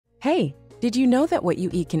Hey, did you know that what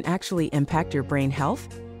you eat can actually impact your brain health?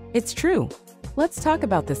 It's true. Let's talk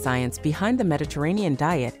about the science behind the Mediterranean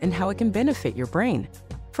diet and how it can benefit your brain.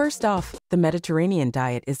 First off, the Mediterranean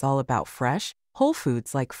diet is all about fresh, whole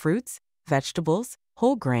foods like fruits, vegetables,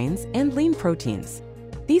 whole grains, and lean proteins.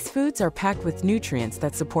 These foods are packed with nutrients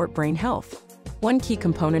that support brain health. One key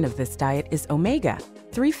component of this diet is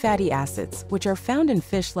omega-3 fatty acids, which are found in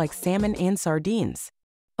fish like salmon and sardines.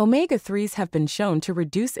 Omega-3s have been shown to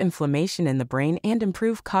reduce inflammation in the brain and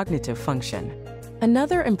improve cognitive function.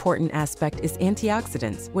 Another important aspect is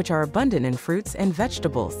antioxidants, which are abundant in fruits and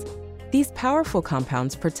vegetables. These powerful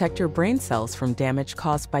compounds protect your brain cells from damage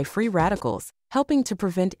caused by free radicals, helping to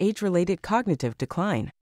prevent age-related cognitive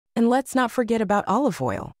decline. And let's not forget about olive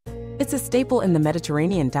oil. It's a staple in the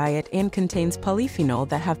Mediterranean diet and contains polyphenol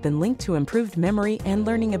that have been linked to improved memory and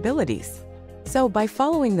learning abilities. So by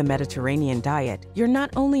following the Mediterranean diet, you're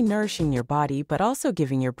not only nourishing your body but also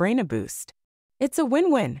giving your brain a boost. It's a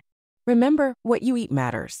win-win. Remember, what you eat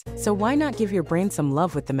matters, so why not give your brain some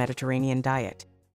love with the Mediterranean diet?